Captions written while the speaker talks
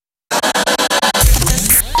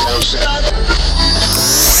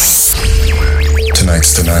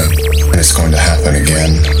Tonight's tonight, and it's going to happen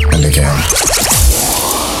again and again.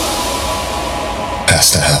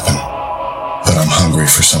 Has to happen. But I'm hungry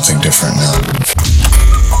for something different now.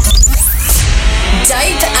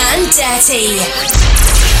 Dope and Dirty.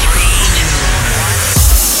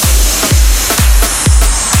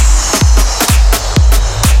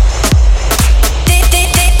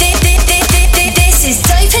 This is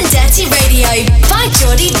Dope and Dirty Radio by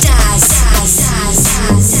Jordy Daz.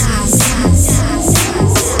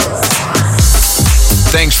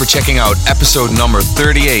 Thanks for checking out episode number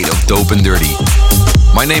 38 of Dope and Dirty.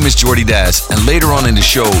 My name is Jordy Daz, and later on in the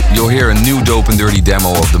show, you'll hear a new Dope and Dirty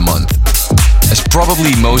demo of the month. As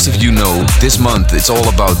probably most of you know, this month it's all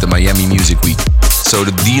about the Miami Music Week. So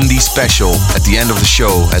the D&D special at the end of the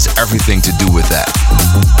show has everything to do with that.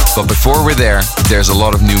 But before we're there, there's a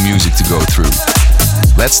lot of new music to go through.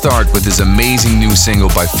 Let's start with this amazing new single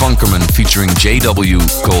by Funkerman featuring JW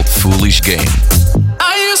called Foolish Game.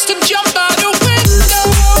 I used to jump out of windows,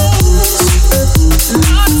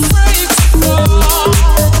 not afraid to fall.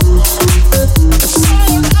 If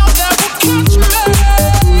someone out there would catch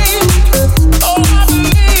me, oh, I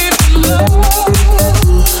believe in love.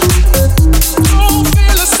 Don't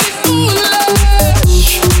feel a sick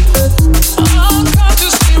foolish,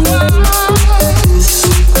 unconsciously wise.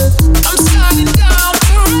 I'm sliding down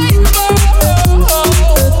the rainbow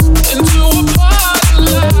into a part of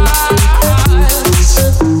lies.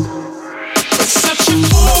 Such a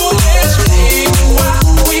foolish game. Why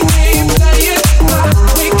we keep playing? Why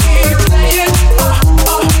we keep playing?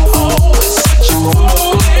 It's such a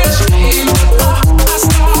foolish game. I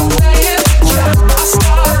start playing. Yeah, I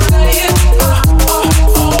start playing.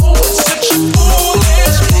 It's such a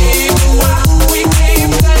foolish game. Why we keep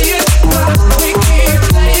playing? Why we keep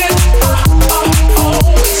playing? It's such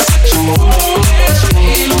a foolish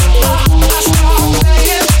game. I start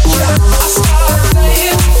playing. Yeah, I start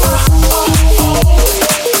playing.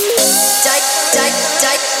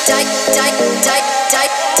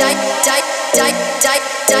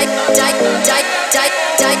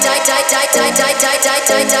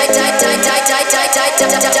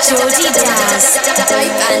 Jordy Daz,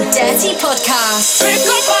 Dope and Dirty Podcast. Pick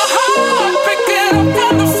up my heart, pick it up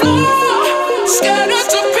from the floor. Scattered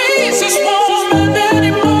to pieces, won't mend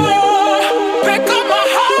anymore. Pick up my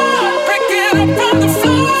heart, pick it up from the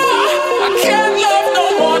floor. I can't love no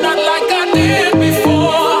more, not like I did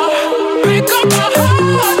before. Pick up my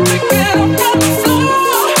heart, pick it up from the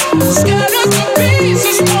floor. Scattered to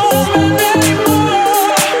pieces, won't mend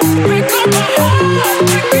anymore. Pick up my heart,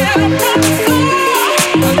 pick it up from the floor.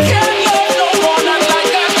 I can't love no more, not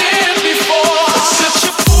like I did before. Such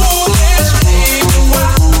a foolish game. Why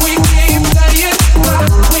we keep playing? Why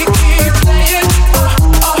we keep playing?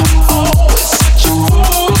 It's such a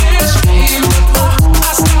foolish game.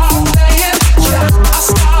 I start playing. Yeah, I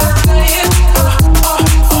start playing.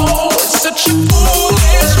 It's such a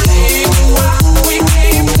foolish game. Why we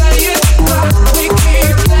keep playing? Why we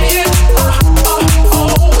keep playing?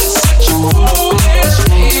 It's such a foolish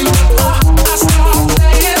game. I start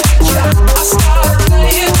playing. Yeah, I start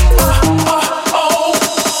playing.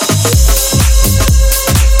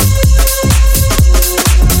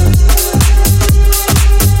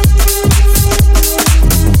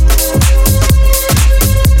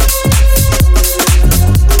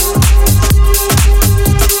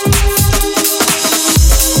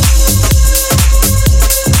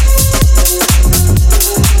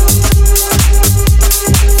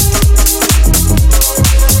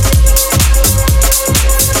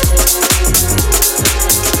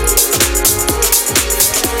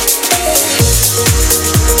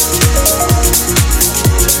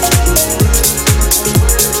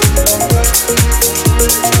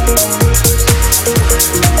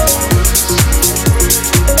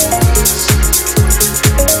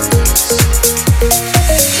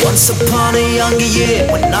 Once upon a younger year,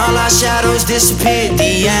 when all our shadows disappeared,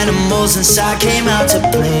 the animals inside came out to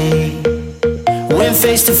play. Went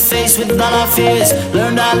face to face with all our fears,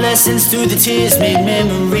 learned our lessons through the tears, made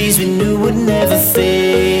memories we knew would never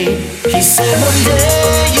fade. He said one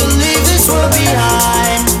day you'll leave this world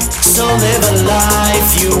behind, so live a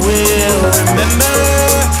life you will remember.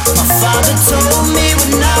 My father told me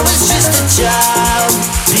when I was just a child,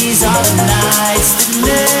 these are the nights that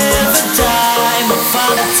never die. My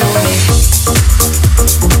father told me.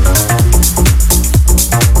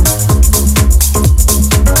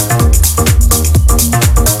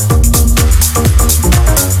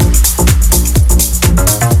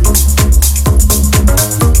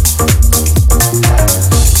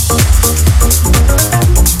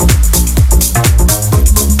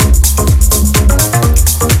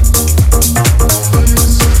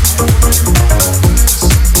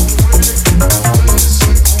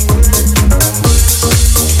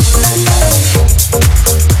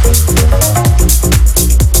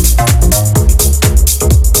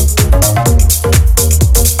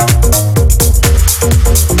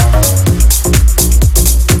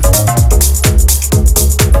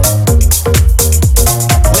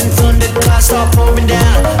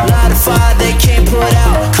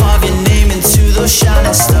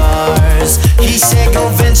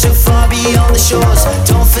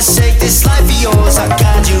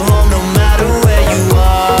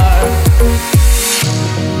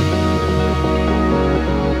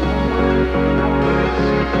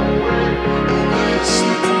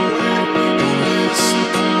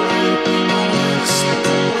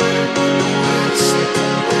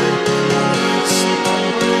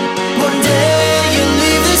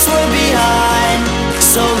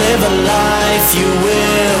 your life you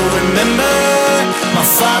will remember. My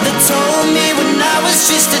father told me when I was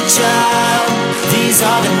just a child, these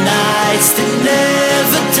are the nights that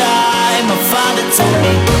never die. My father told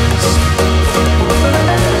me.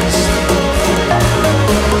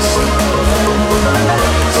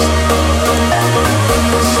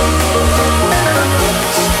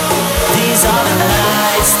 These are the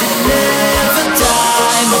nights that never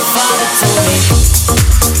die. My father told me.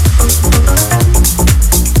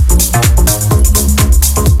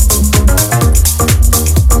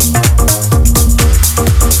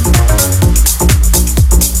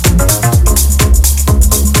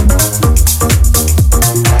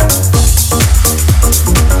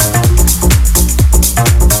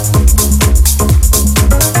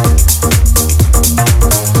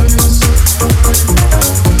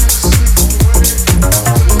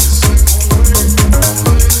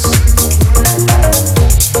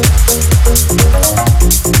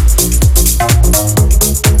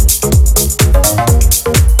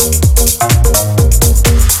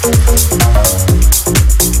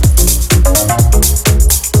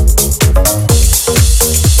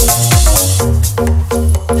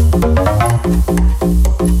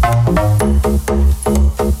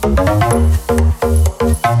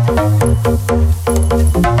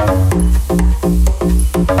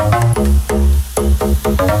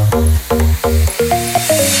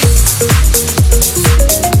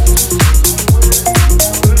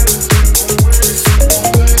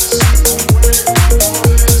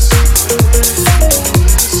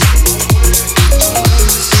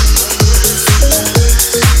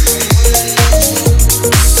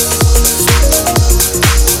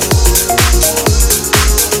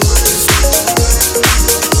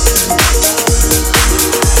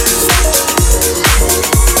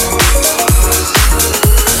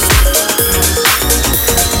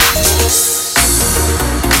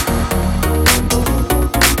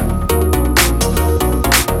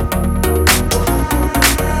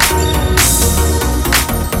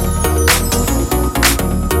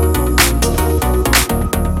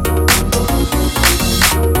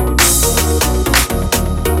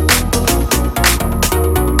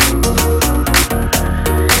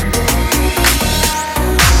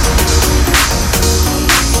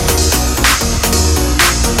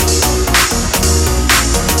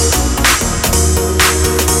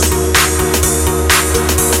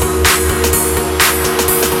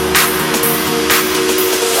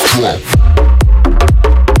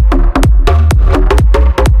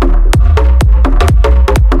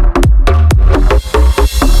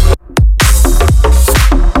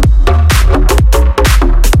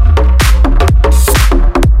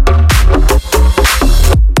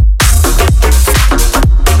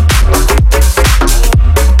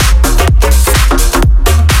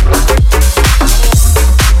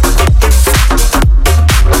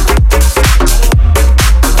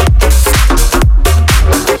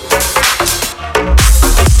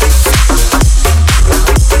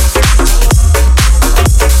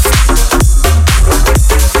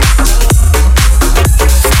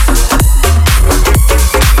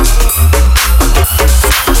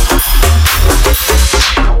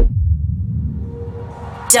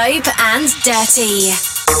 Dope and Dirty.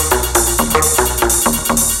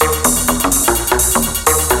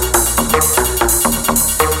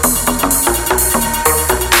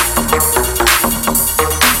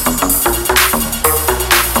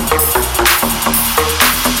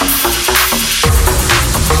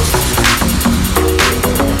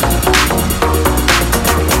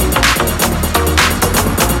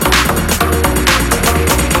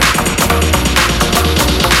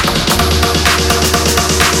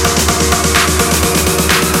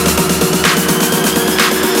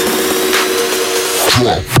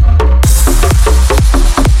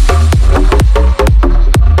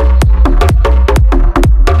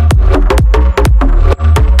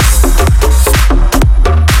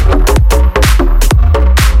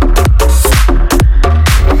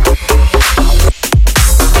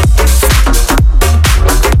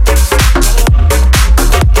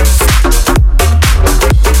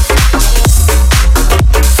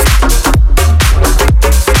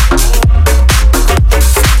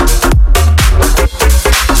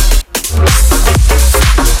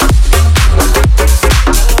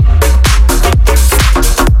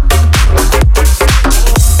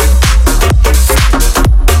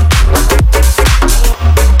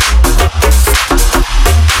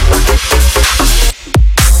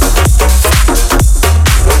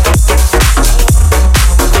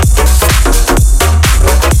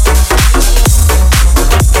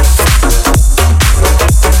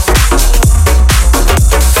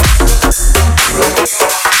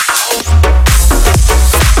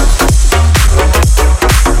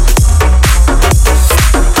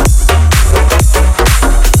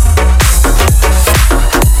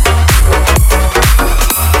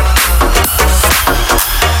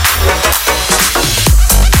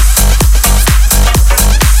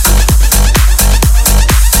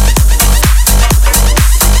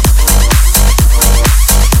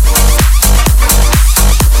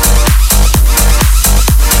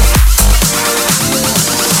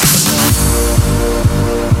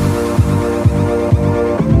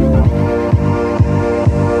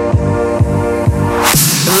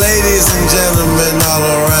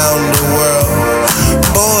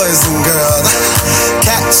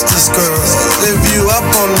 If you up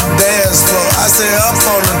on the dance floor, I say up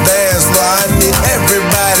on the dance floor. I need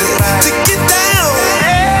everybody to get down.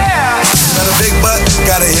 Yeah. Got a big butt,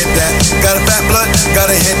 gotta hit that. Got a fat blunt,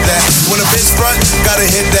 gotta hit that. When a bitch front, gotta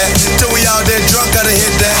hit that. Till we out there drunk, gotta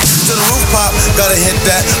hit that. Till the roof pop, gotta hit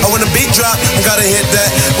that. Or when the beat drop, gotta hit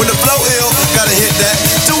that. When the flow ill, gotta hit that.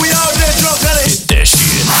 Till we out there drunk, gotta hit that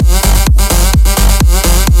shit.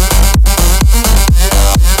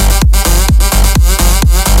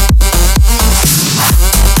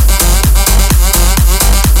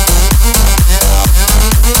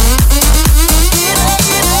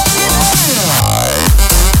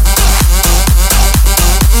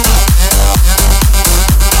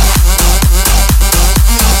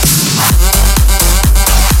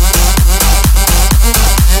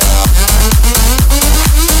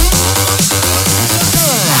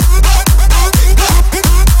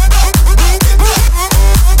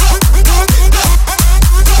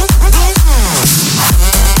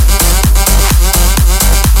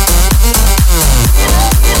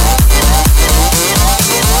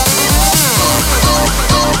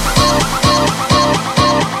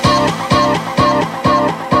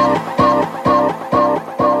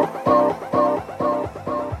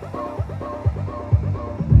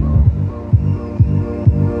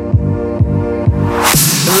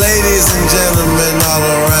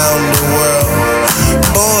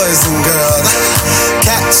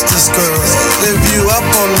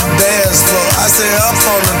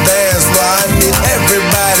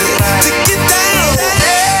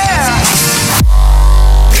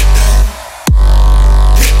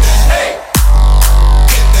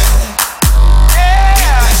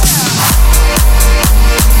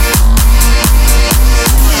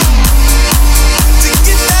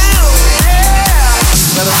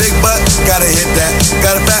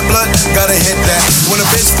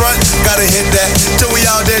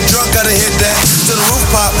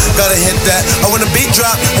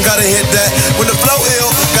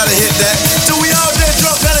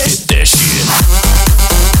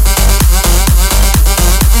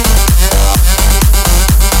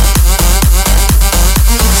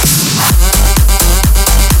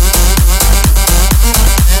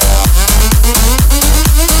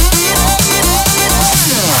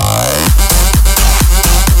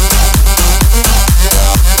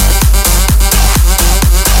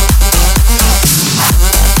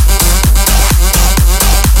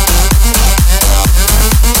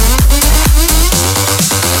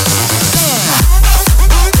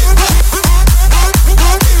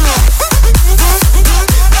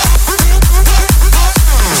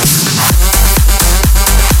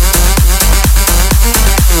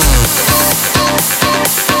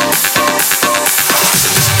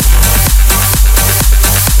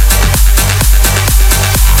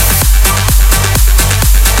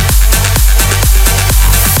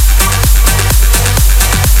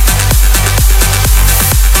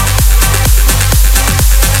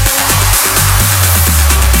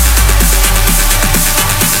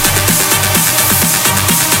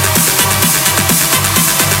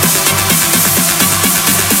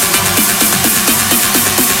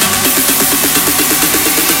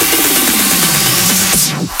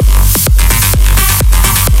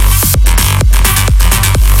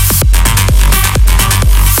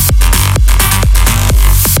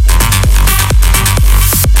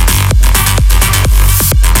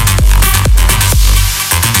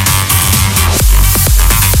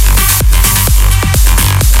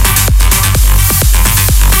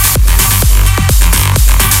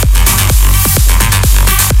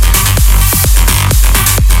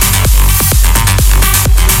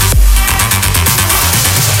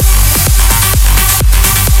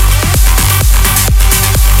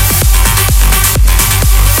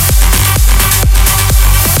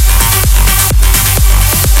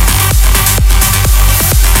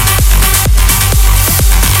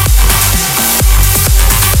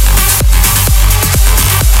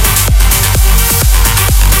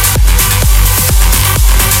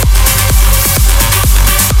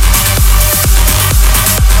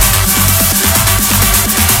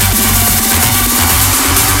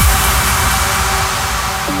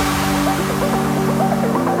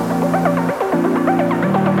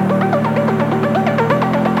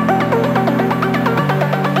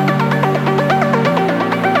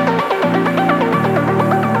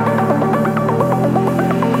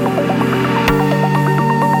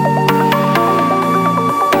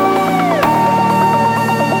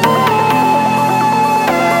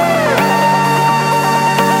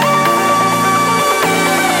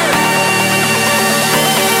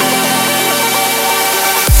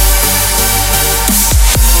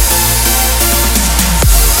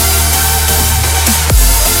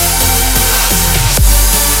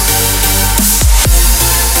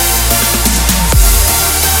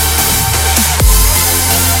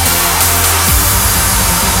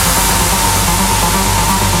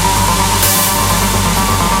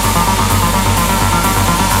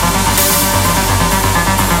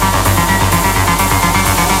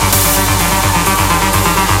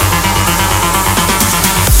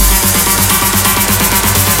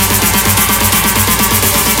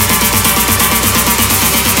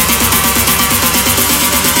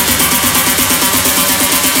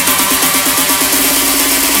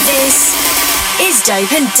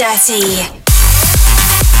 Dope and Dirty.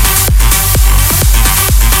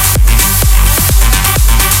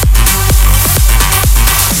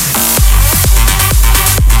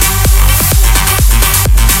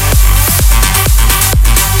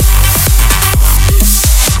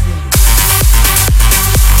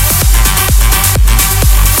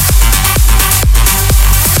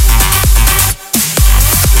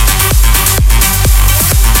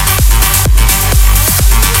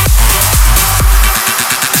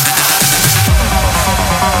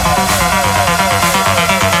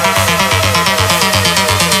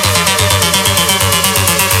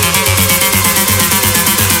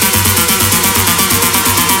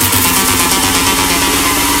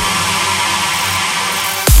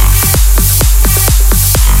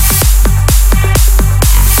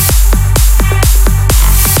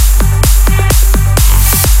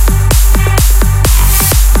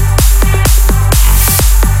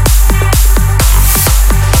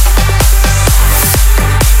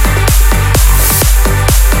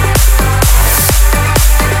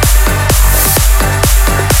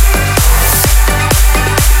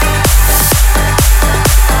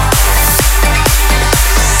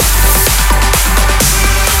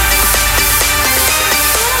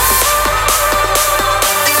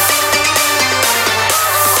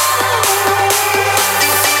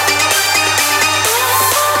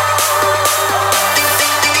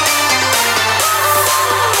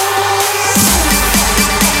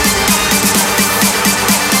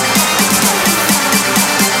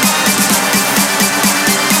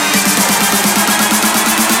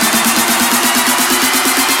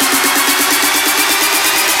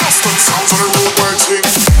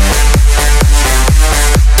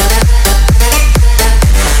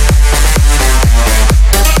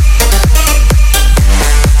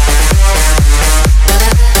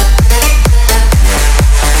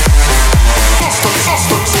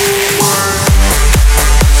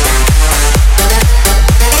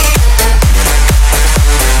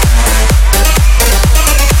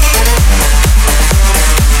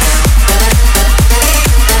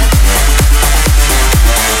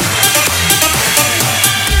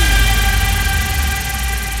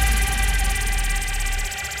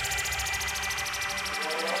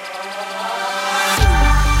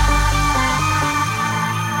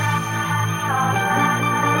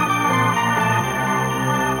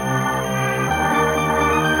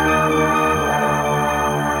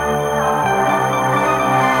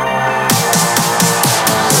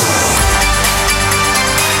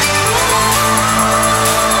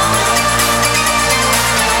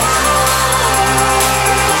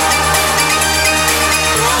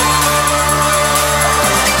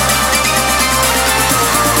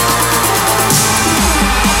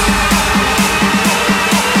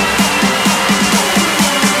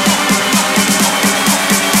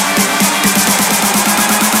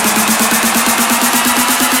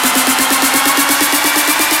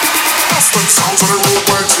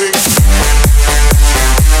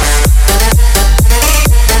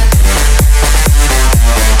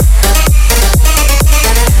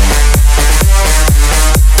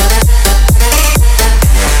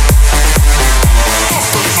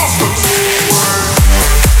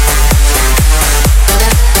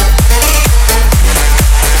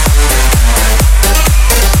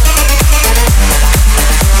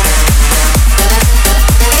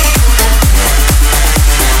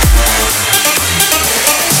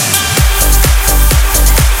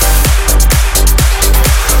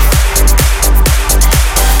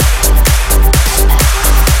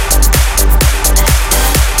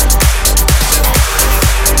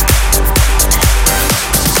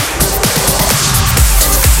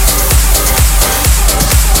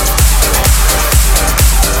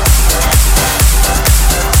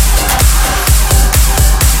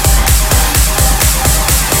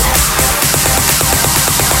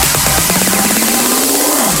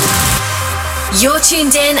 You're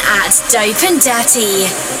tuned in at Dope and Dirty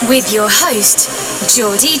with your host,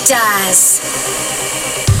 Geordie Daz.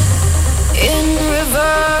 In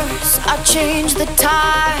reverse, I change the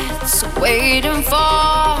tides, waiting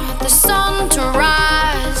for the sun to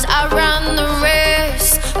rise. I ran the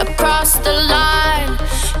race across the line,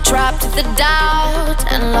 trapped the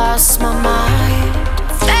doubt and lost my mind.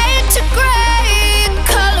 Fade to grey,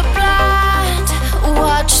 colorblind,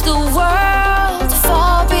 watch the world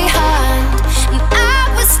fall behind. And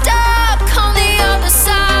I was stuck on the other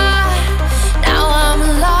side. Now I'm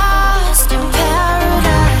lost in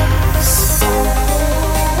paradise.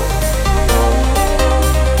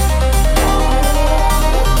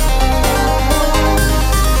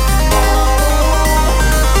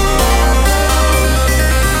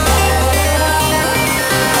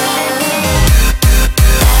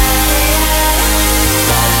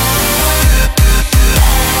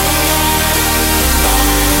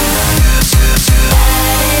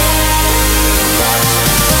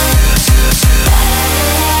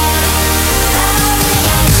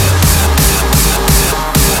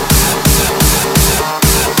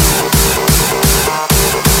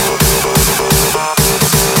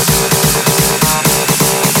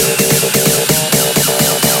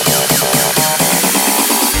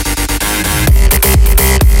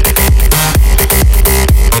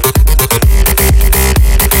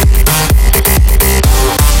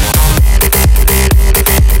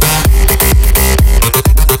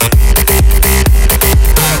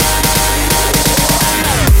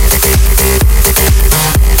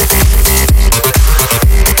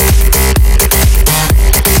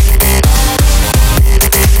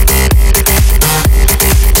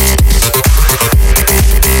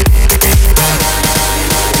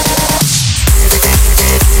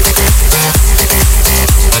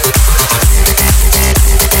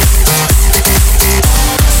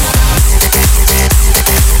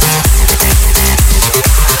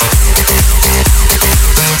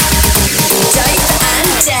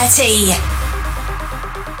 Daddy.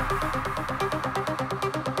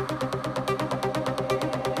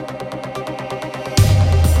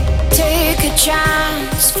 Take a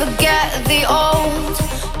chance, forget the old.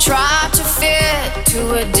 Try to fit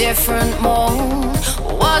to a different mold.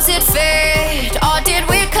 Was it fate or did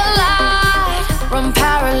we collide? Run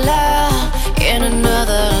parallel in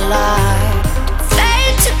another life.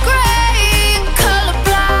 Fade to grey,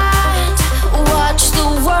 colorblind. Watch the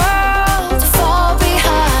world fall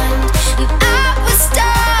behind. And I was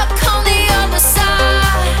stuck on the other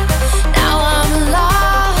side. Now I'm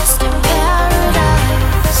lost in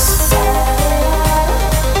paradise.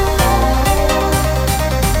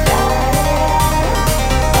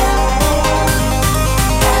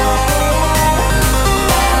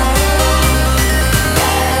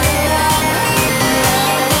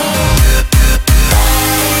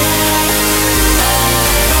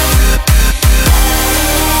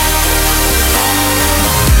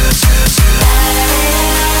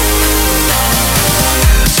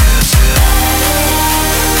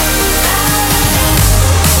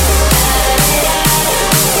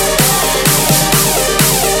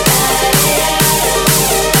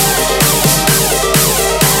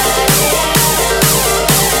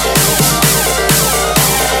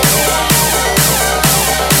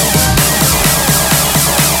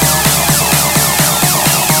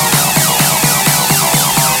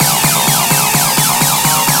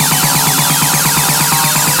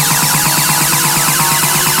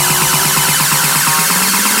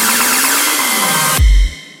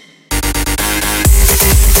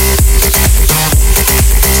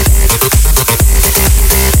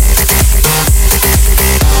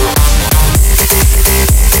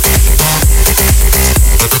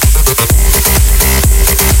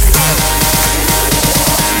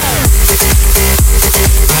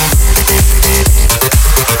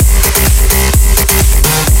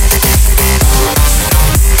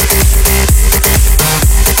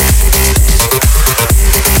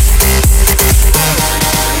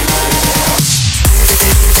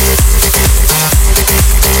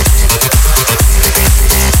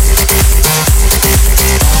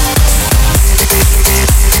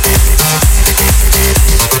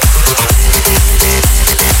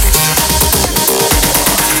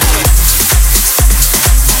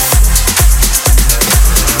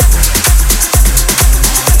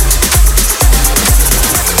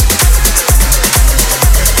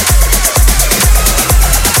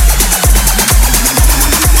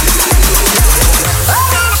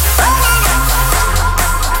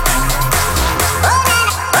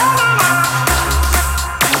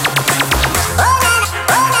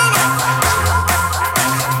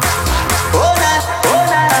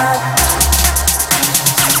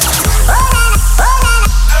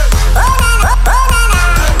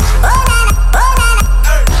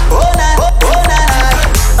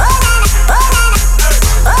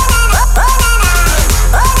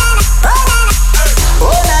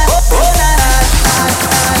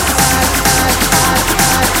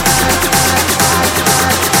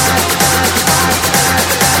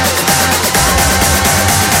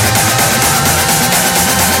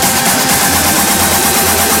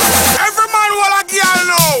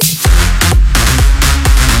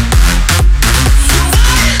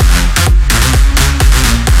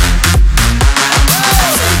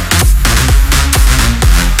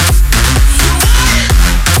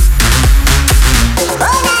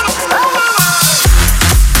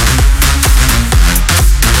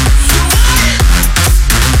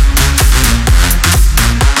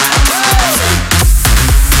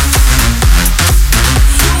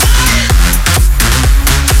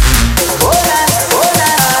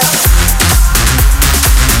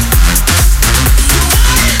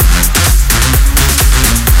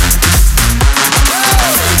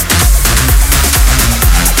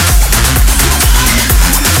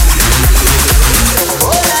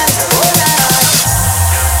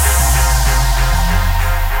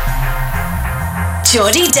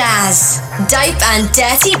 Jordy Daz, Dope and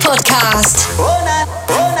Dirty Podcast. Oh,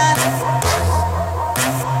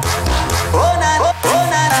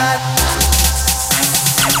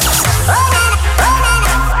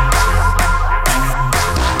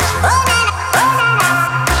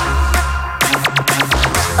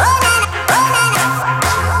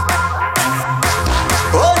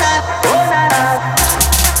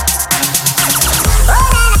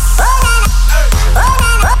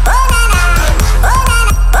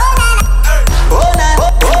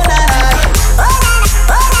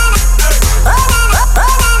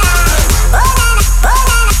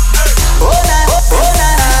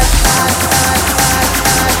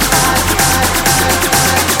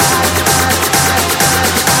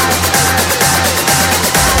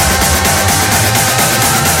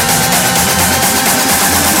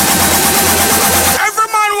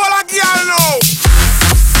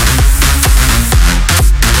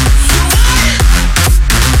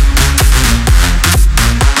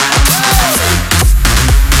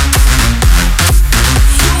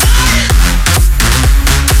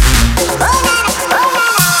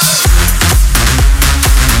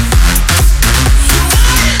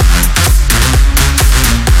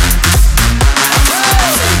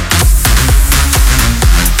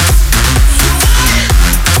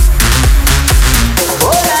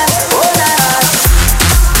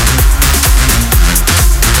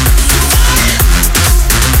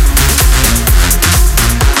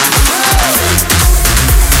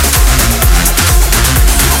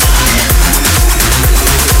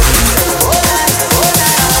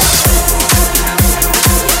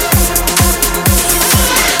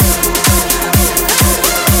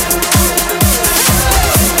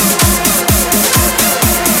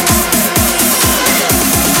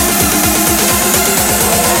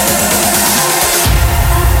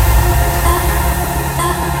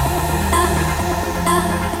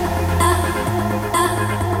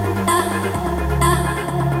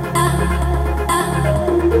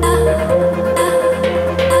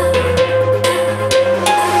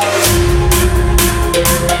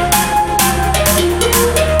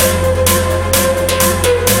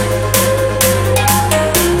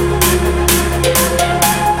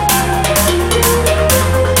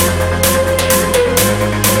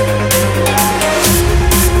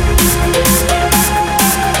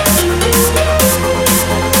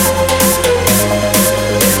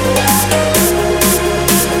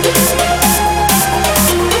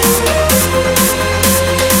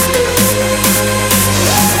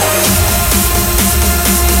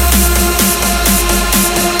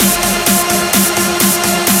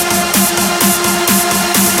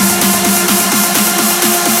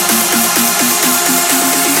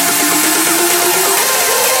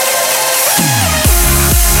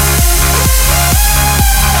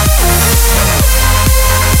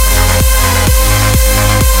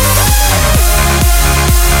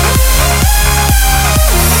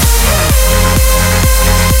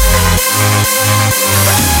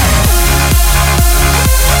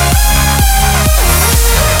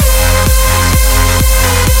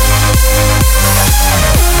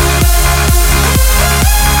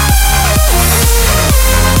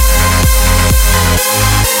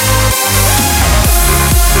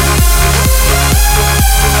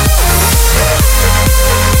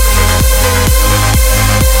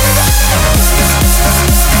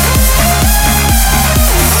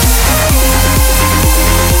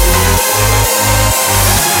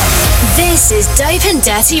 This is Dope and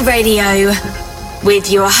Dirty Radio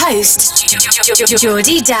with your host,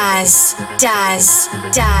 Geordie Daz. Daz.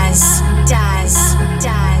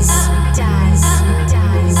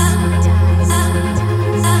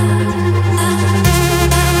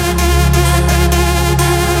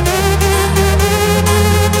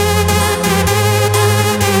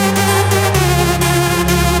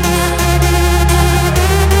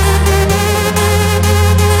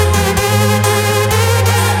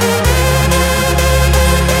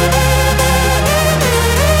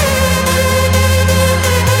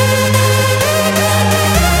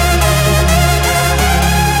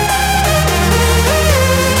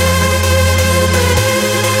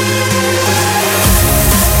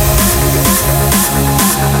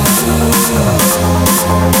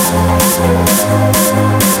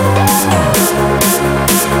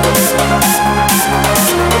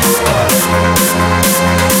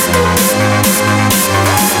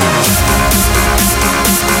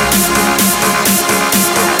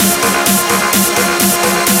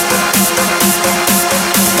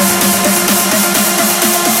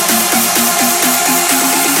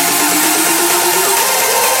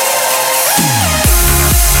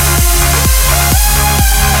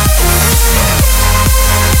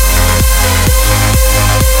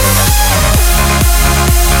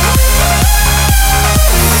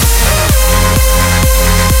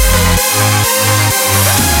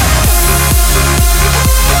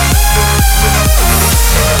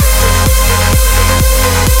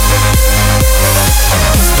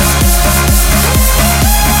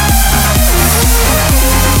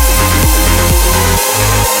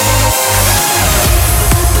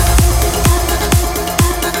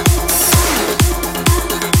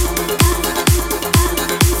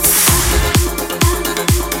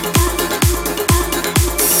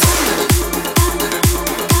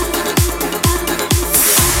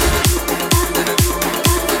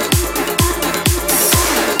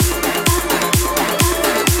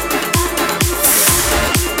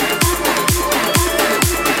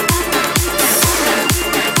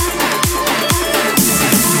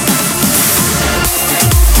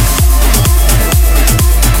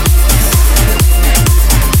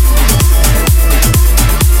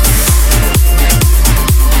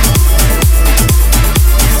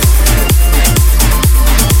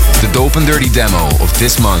 Dope and Dirty demo of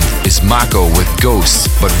this month is Mako with Ghosts,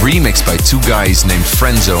 but remixed by two guys named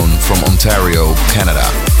Friendzone from Ontario, Canada.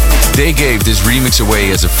 They gave this remix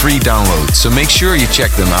away as a free download, so make sure you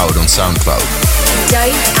check them out on SoundCloud.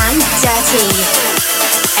 Dope and Dirty.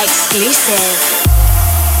 Exclusive.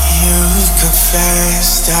 You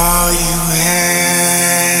confessed all you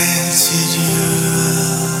had to do.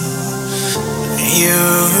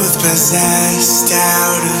 Youth possessed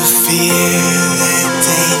out of fear that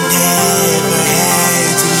they never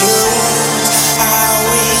had to lose. Are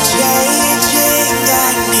we changing?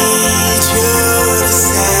 I need you to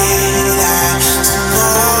say that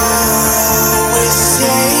tomorrow we're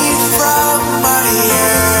safe from our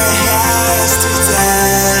yesterday.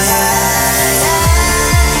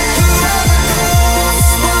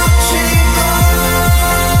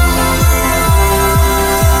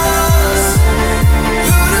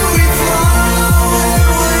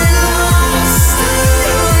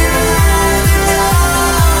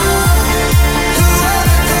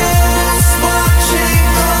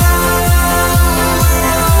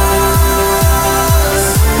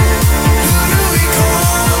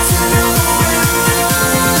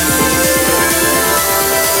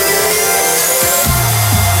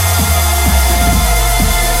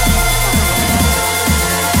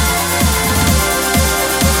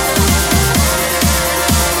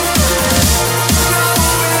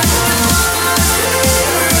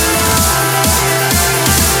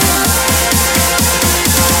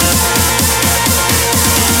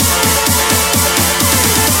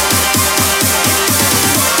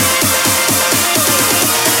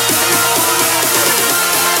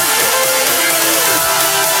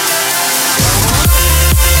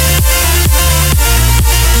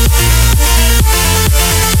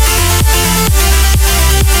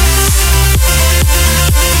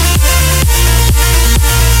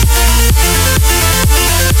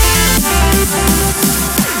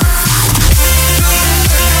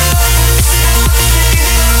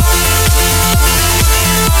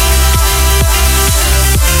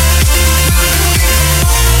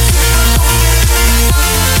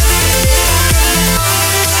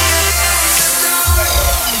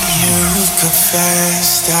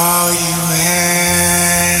 Confessed all you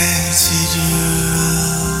had to do.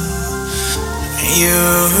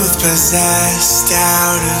 Youth possessed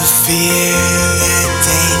out of fear that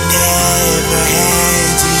they never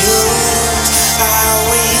had to lose.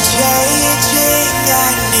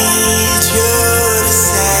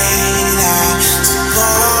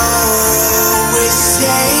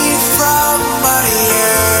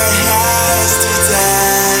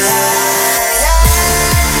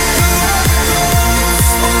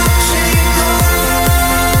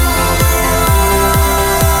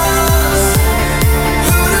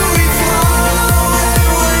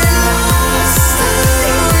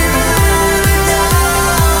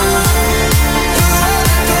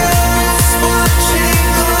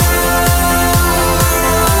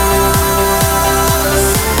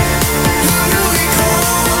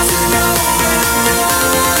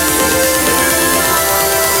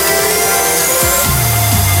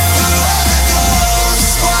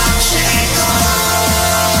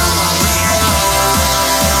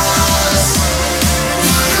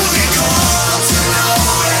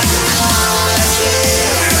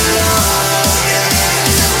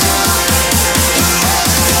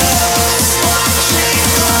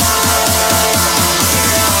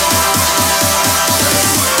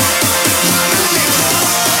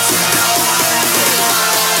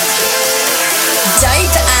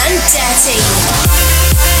 Dirty.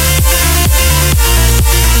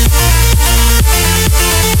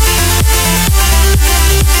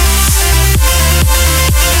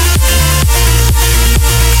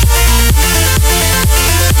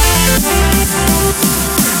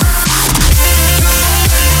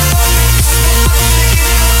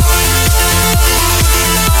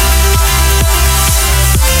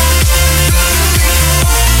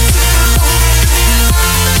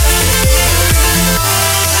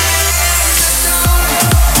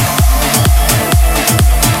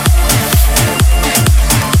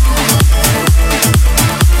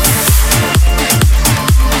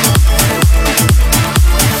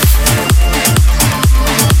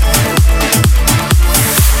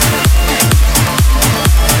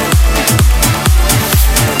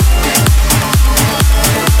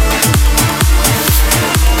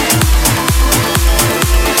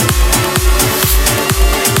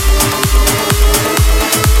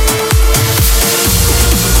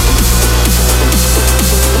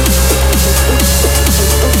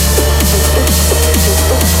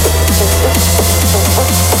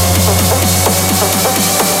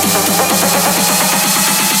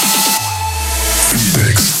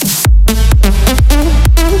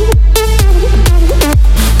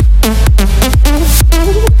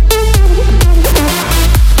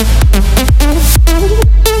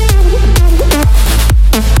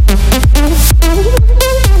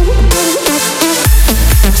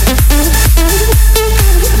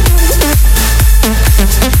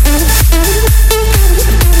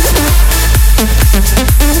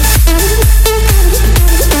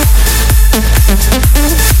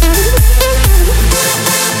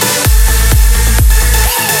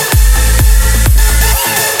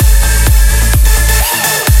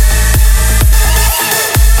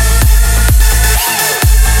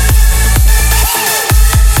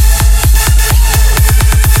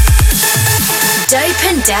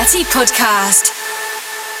 Dirty Podcast.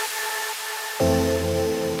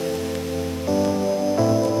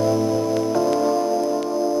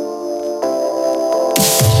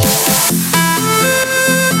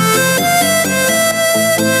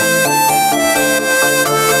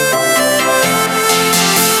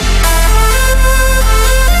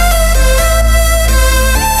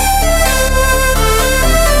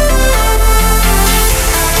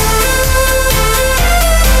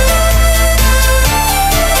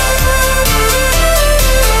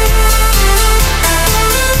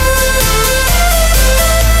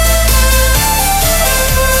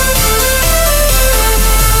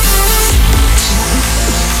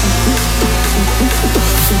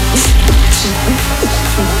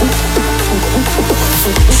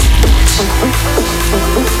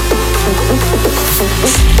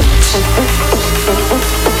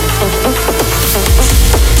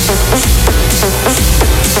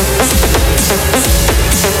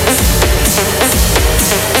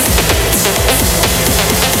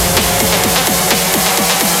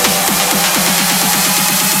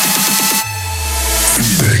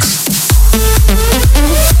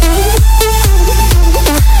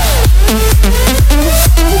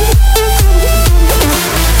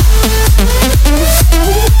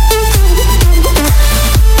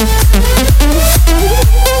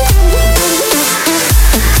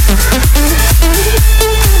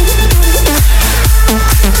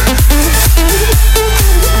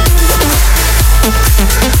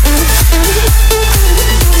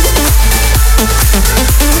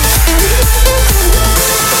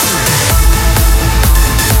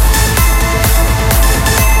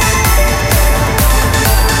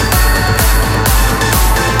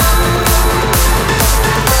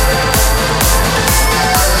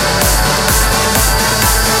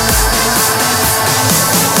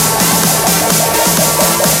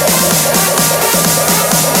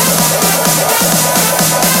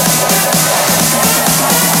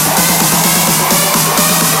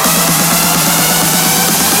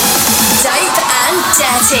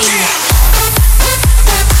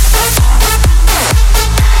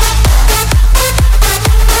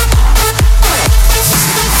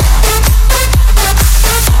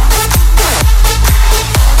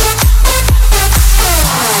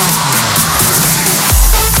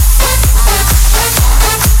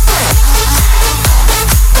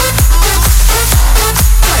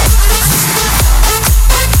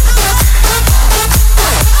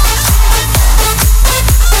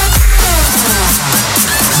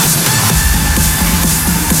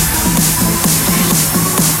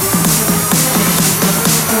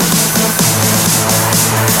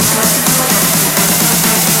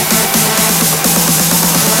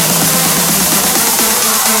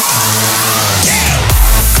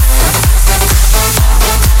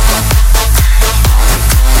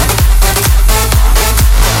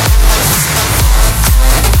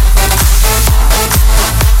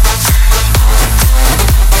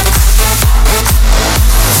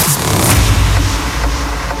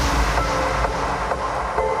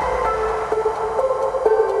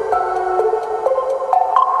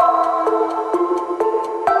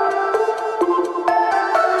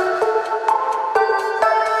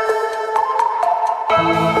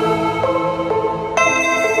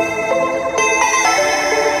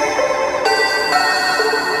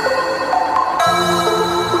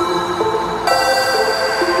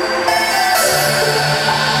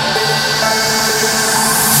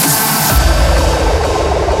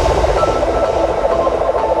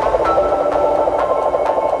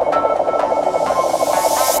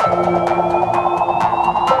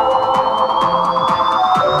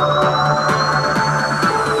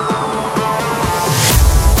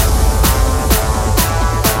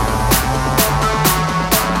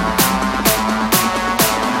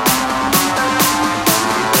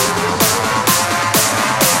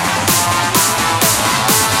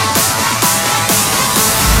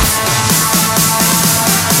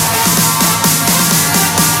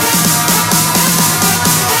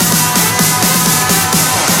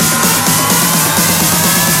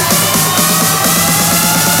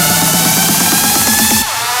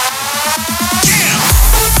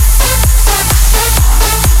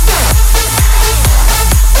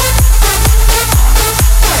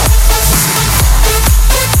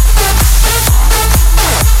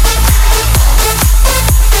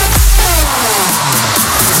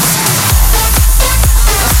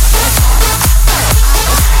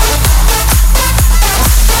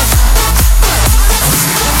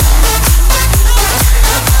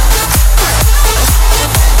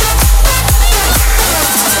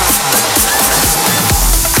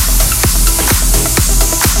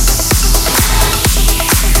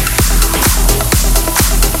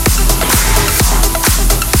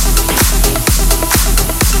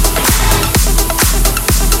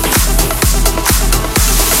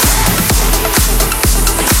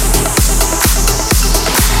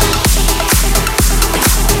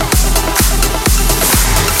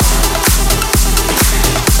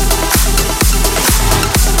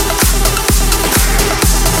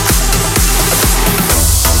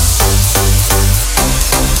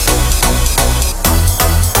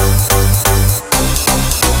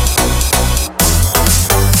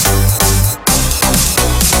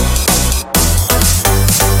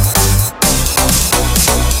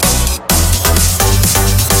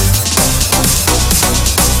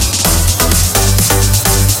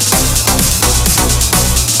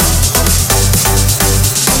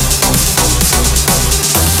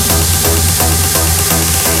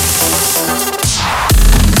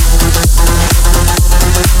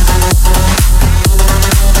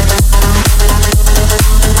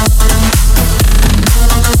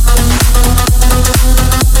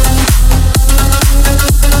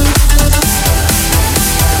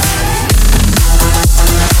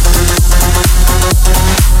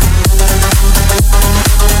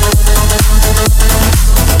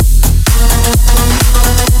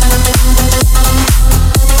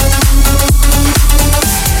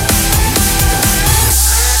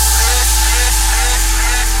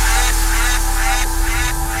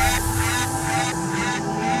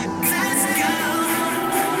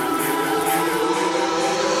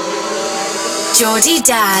 Jordy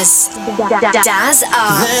Daz. Daz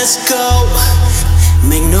up. Let's go.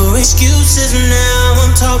 Make no excuses now.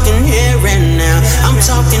 I'm talking here and now. I'm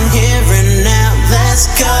talking here and now. Let's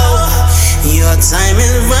go. Your time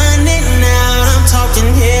is running out. I'm talking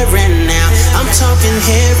here and now. I'm talking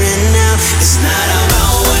here and now. It's not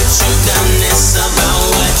about what you've done, it's about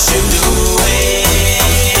what you're doing.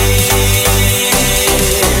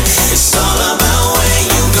 It's all about where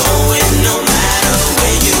you're going, no matter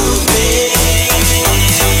where you've been.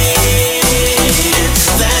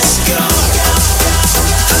 Let's go.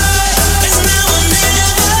 It's now or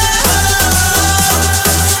never.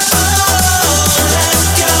 Let's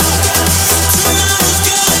go. Tomorrow's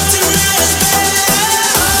good, tonight is better.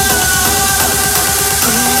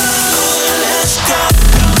 Let's go.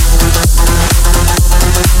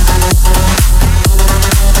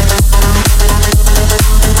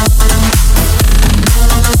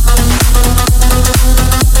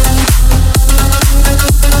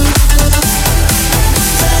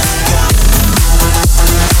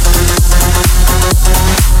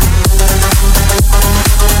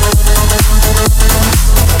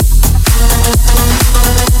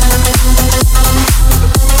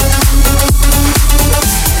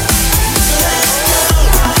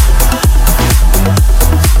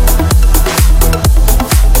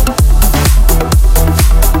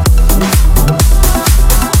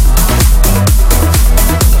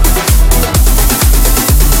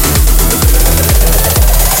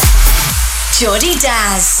 Jordy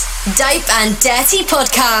Daz, Dope and Dirty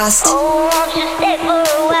Podcast. Oh, won't you stay for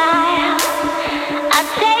a while? I'll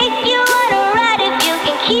take you on a ride if you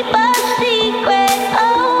can keep a secret.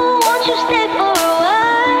 Oh, won't you stay for a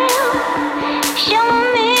while? Show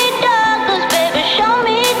me darkness, baby, show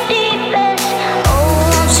me deepest.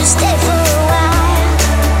 Oh, won't you stay for a while?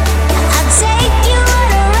 I'll take you on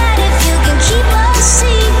a ride if you can keep a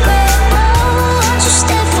secret. Oh, won't you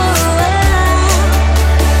stay for a while?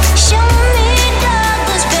 Show me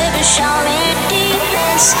darkness, baby, show me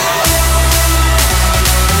deepest.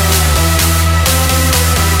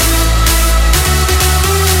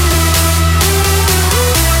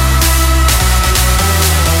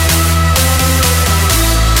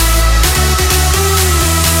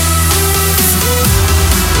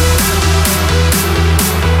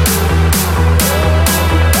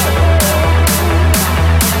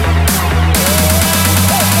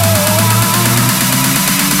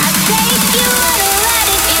 I'll take you on a ride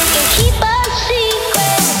if you can keep a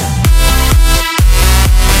secret.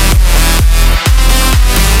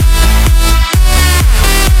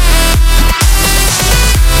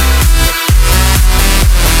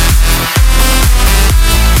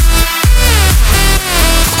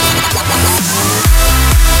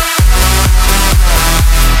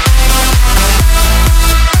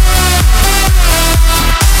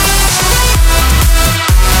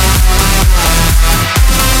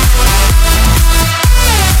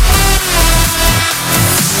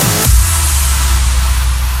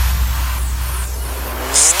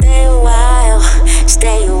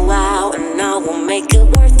 Stay a while, and I will make it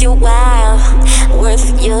worth your while,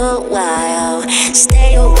 worth your while.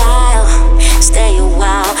 Stay a while,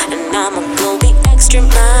 and I'ma go the extra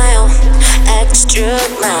mile, extra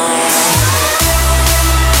mile.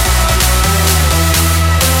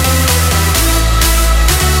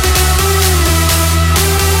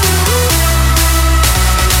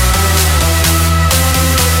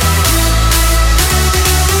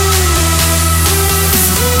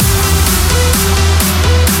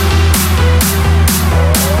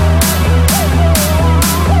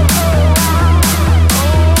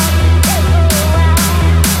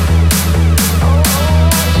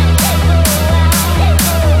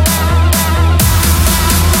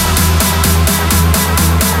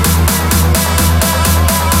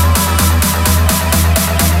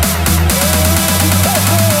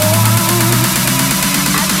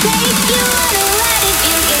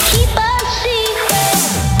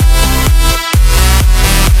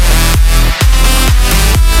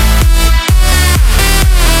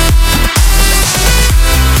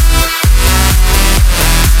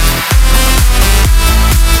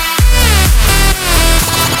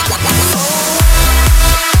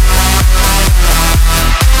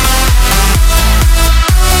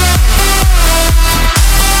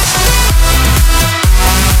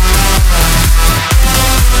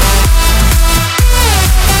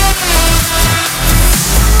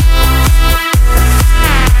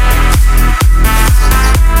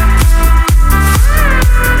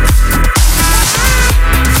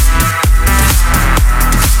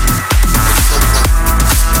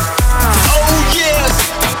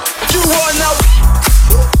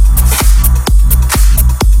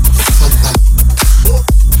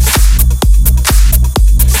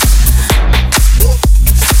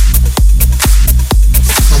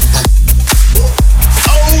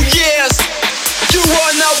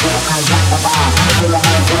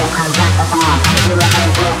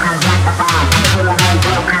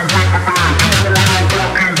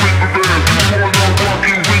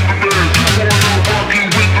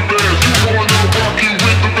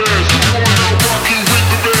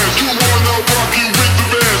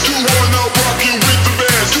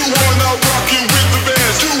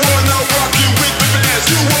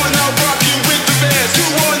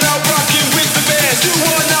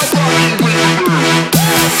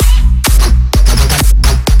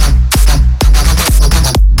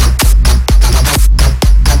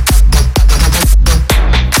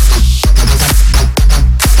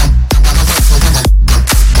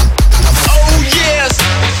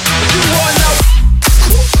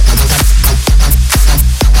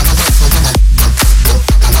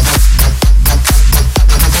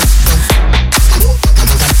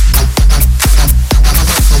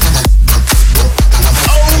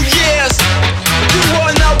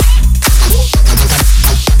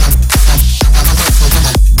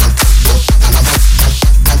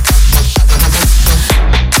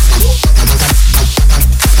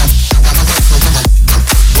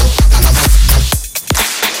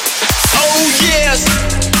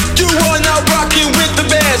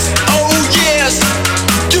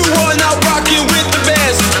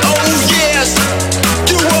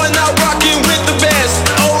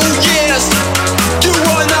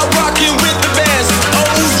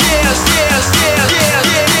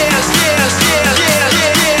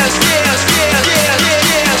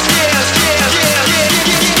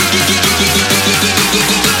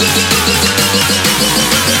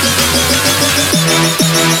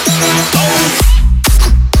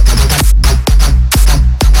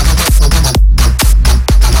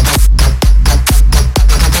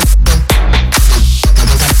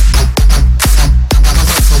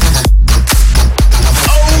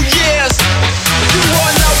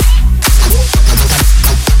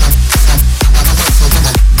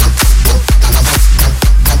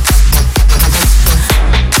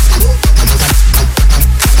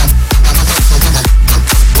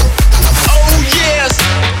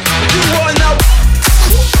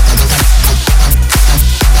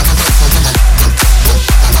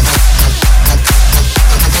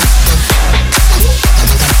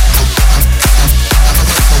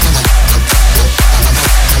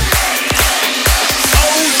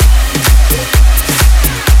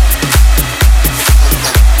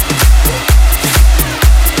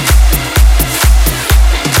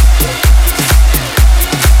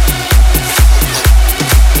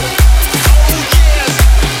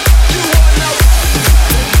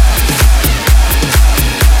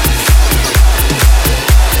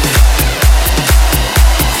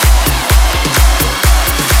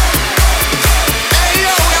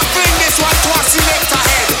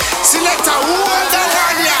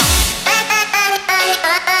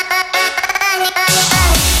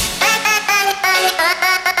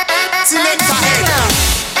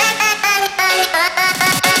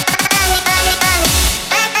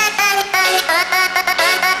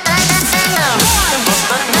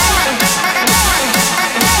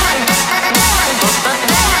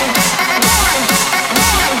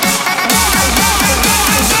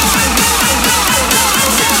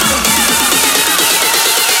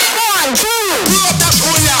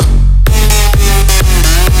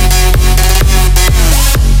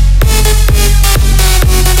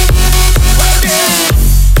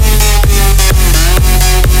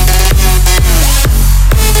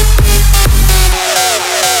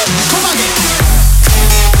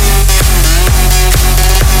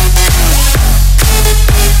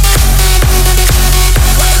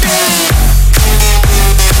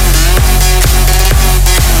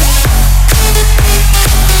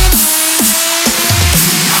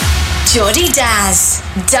 Jody Daz,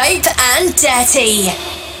 Dope and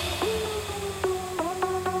Dirty.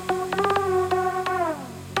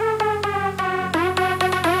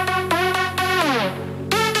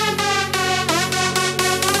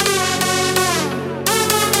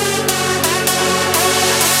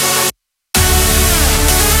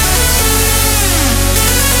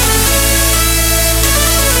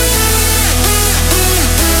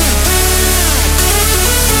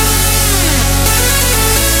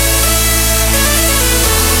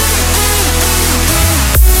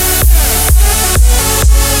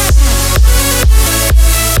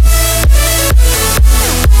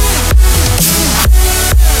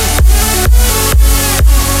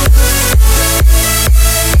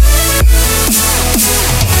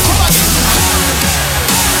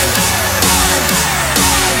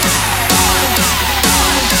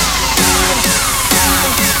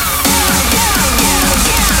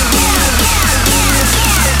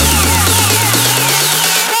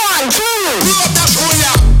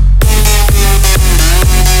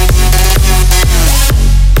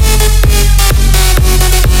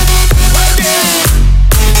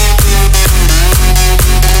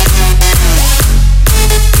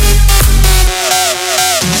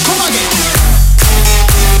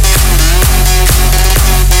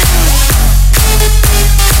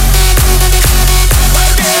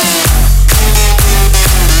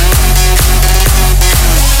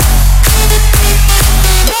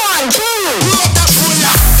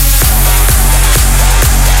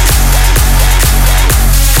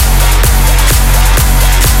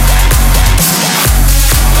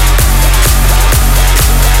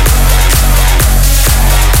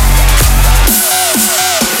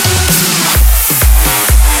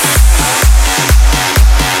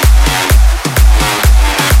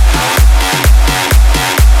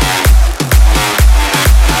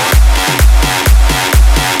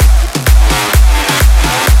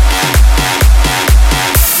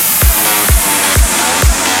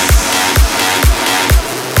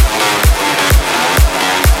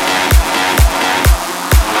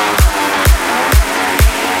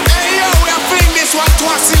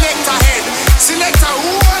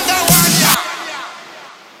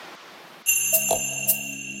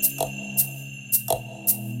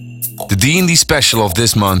 The D&D special of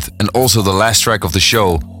this month, and also the last track of the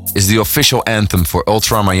show, is the official anthem for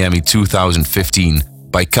Ultra Miami 2015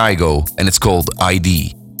 by Kygo, and it's called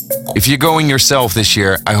ID. If you're going yourself this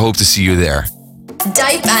year, I hope to see you there.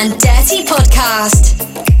 Dope and Dirty Podcast.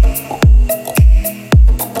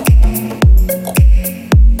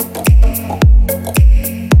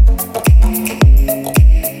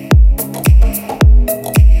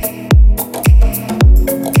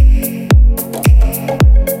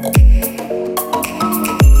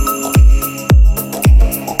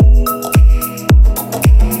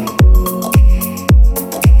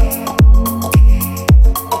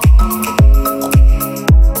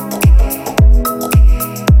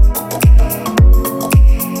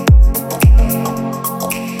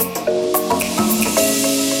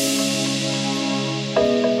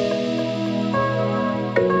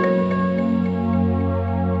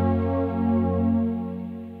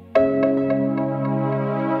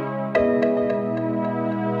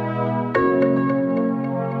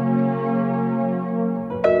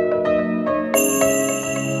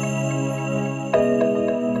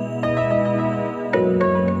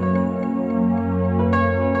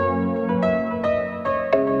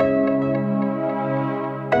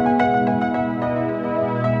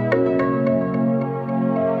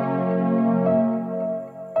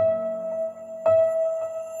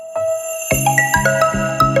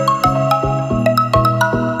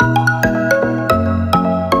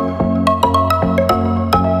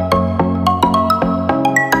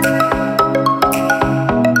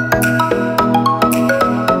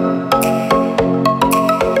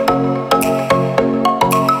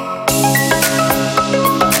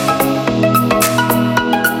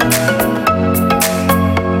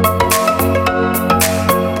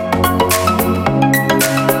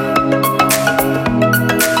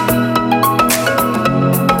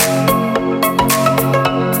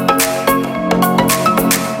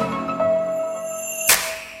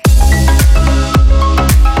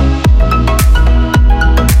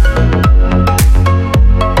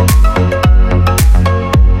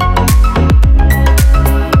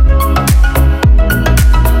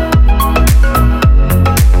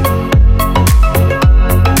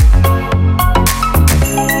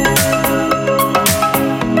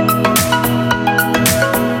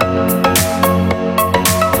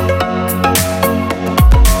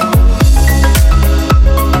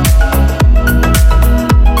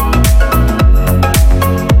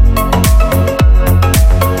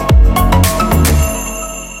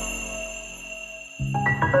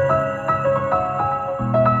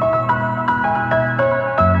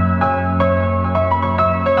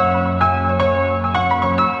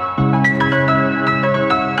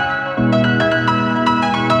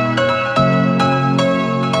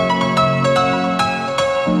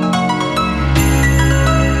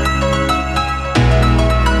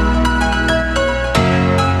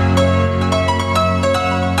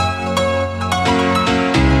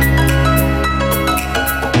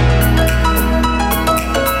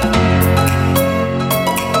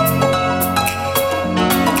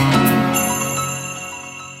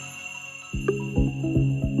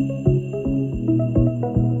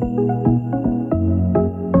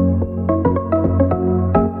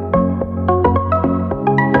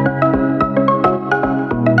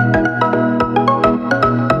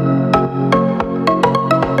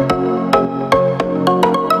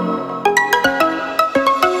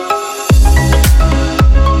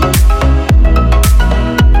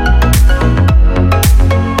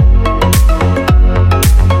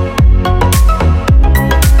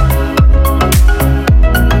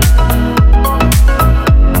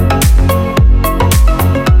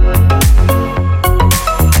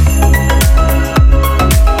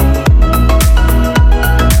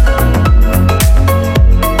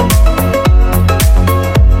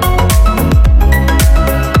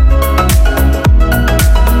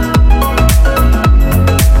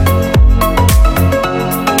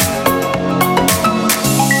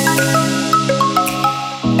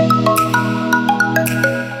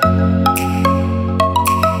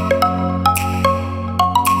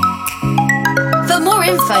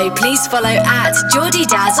 follow, please follow at Geordie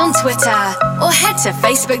Daz on Twitter or head to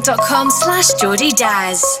facebook.com/Geordie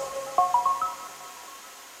Daz.